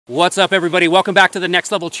What's up, everybody? Welcome back to the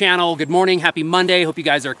Next Level channel. Good morning, happy Monday. Hope you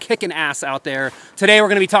guys are kicking ass out there. Today we're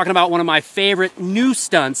going to be talking about one of my favorite new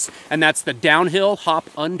stunts, and that's the downhill hop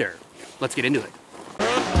under. Let's get into it.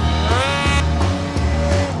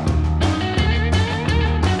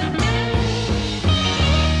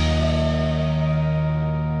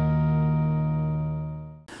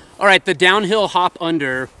 All right, the downhill hop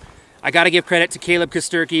under. I got to give credit to Caleb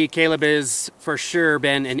Kosterky. Caleb has for sure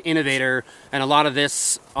been an innovator, and a lot of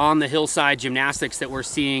this on the hillside gymnastics that we're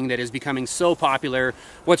seeing that is becoming so popular.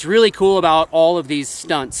 What's really cool about all of these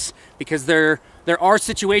stunts, because there are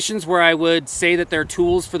situations where I would say that they're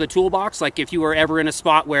tools for the toolbox. Like if you were ever in a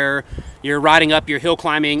spot where you're riding up, you're hill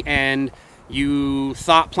climbing, and you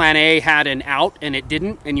thought plan A had an out and it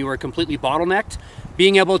didn't, and you were completely bottlenecked,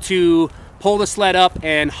 being able to pull the sled up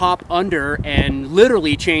and hop under and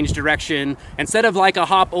literally change direction. Instead of like a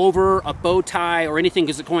hop over, a bow tie, or anything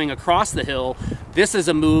going across the hill, this is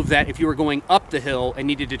a move that if you were going up the hill and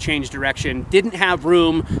needed to change direction, didn't have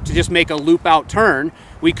room to just make a loop out turn,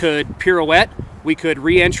 we could pirouette, we could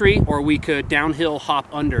re-entry, or we could downhill hop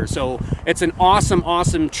under. So it's an awesome,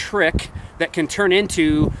 awesome trick that can turn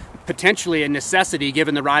into potentially a necessity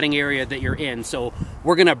given the riding area that you're in. So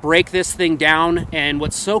we're gonna break this thing down, and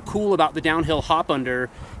what's so cool about the downhill hop under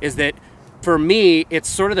is that for me, it's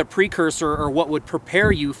sort of the precursor or what would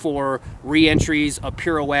prepare you for re-entries, a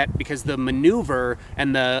pirouette, because the maneuver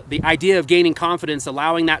and the idea of gaining confidence,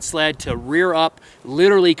 allowing that sled to rear up,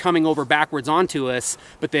 literally coming over backwards onto us,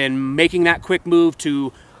 but then making that quick move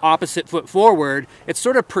to opposite foot forward, it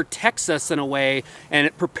sort of protects us in a way, and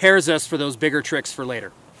it prepares us for those bigger tricks for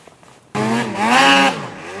later.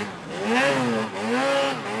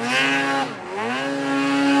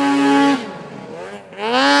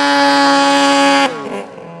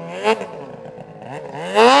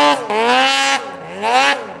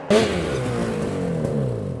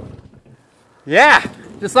 Yeah,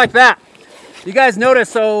 just like that. You guys notice,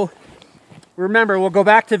 so remember, we'll go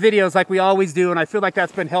back to videos like we always do, and I feel like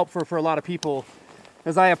that's been helpful for a lot of people.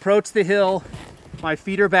 As I approach the hill, my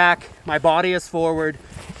feet are back, my body is forward.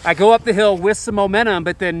 I go up the hill with some momentum,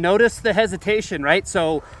 but then notice the hesitation, right?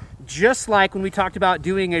 So just like when we talked about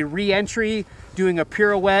doing a re-entry, doing a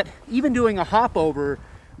pirouette, even doing a hop over,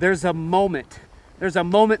 there's a moment. There's a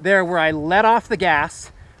moment there where I let off the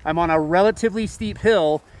gas, I'm on a relatively steep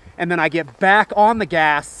hill, and then I get back on the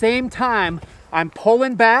gas. Same time, I'm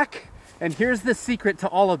pulling back, and here's the secret to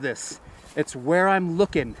all of this. It's where I'm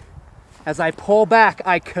looking. As I pull back,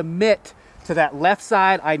 I commit to that left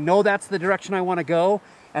side. I know that's the direction I want to go,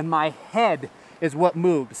 and my head is what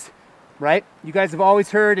moves, right? You guys have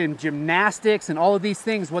always heard in gymnastics and all of these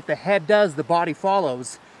things, what the head does, the body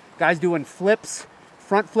follows. Guys doing flips,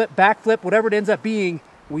 front flip, back flip, whatever it ends up being,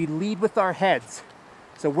 we lead with our heads.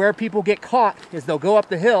 So where people get caught is they'll go up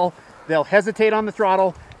the hill, they'll hesitate on the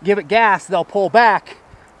throttle, give it gas, they'll pull back,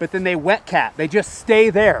 but then they wet cat. They just stay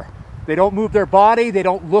there. They don't move their body, they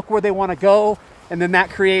don't look where they want to go, and then that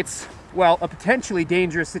creates, well, a potentially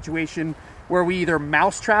dangerous situation where we either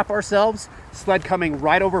mousetrap ourselves, sled coming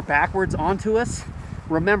right over backwards onto us.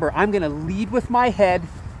 Remember, I'm gonna lead with my head,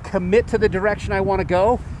 commit to the direction I wanna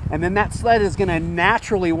go, and then that sled is gonna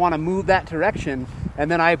naturally wanna move that direction,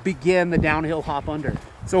 and then I begin the downhill hop under.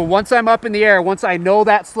 So once I'm up in the air, once I know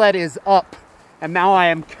that sled is up, and now I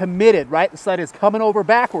am committed, right? The sled is coming over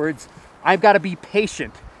backwards, I've gotta be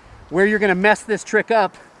patient. Where you're gonna mess this trick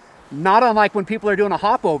up, not unlike when people are doing a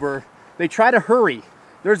hop over, they try to hurry.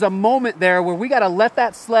 There's a moment there where we got to let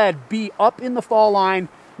that sled be up in the fall line,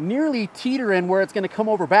 nearly teetering where it's going to come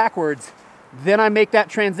over backwards. Then I make that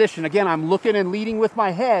transition. Again, I'm looking and leading with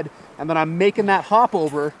my head, and then I'm making that hop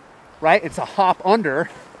over, right? It's a hop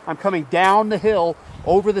under. I'm coming down the hill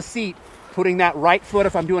over the seat, putting that right foot,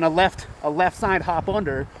 if I'm doing a left side hop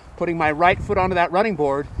under, putting my right foot onto that running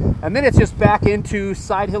board, and then it's just back into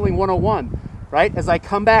side hilling 101. Right? As I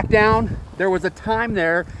come back down, there was a time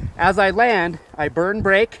there, as I land, I burn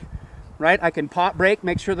brake, right? I can pop brake,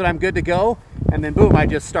 make sure that I'm good to go, and then boom, I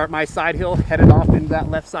just start my side hill, headed off into that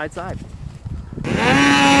left side.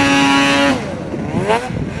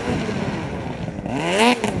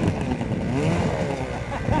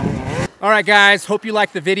 All right, guys, hope you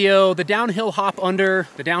liked the video. The downhill hop under,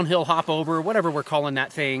 the downhill hop over, whatever we're calling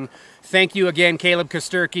that thing. Thank you again, Caleb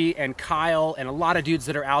Kosterky and Kyle and a lot of dudes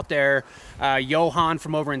that are out there. Johan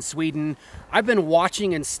from over in Sweden. I've been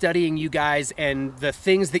watching and studying you guys and the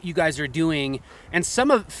things that you guys are doing, and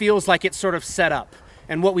some of it feels like it's sort of set up.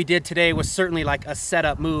 And what we did today was certainly like a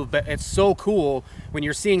setup move, but it's so cool when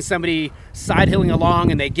you're seeing somebody side hilling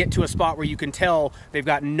along and they get to a spot where you can tell they've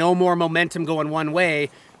got no more momentum going one way,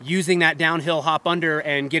 using that downhill hop under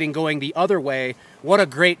and getting going the other way. What a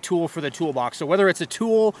great tool for the toolbox. So whether it's a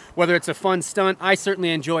tool, whether it's a fun stunt, I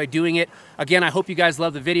certainly enjoy doing it. Again, I hope you guys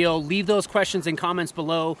love the video. Leave those questions and comments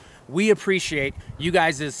below. We appreciate you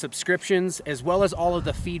guys' subscriptions as well as all of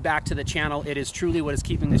the feedback to the channel. It is truly what is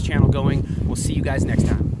keeping this channel going. We'll see you guys next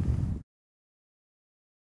time.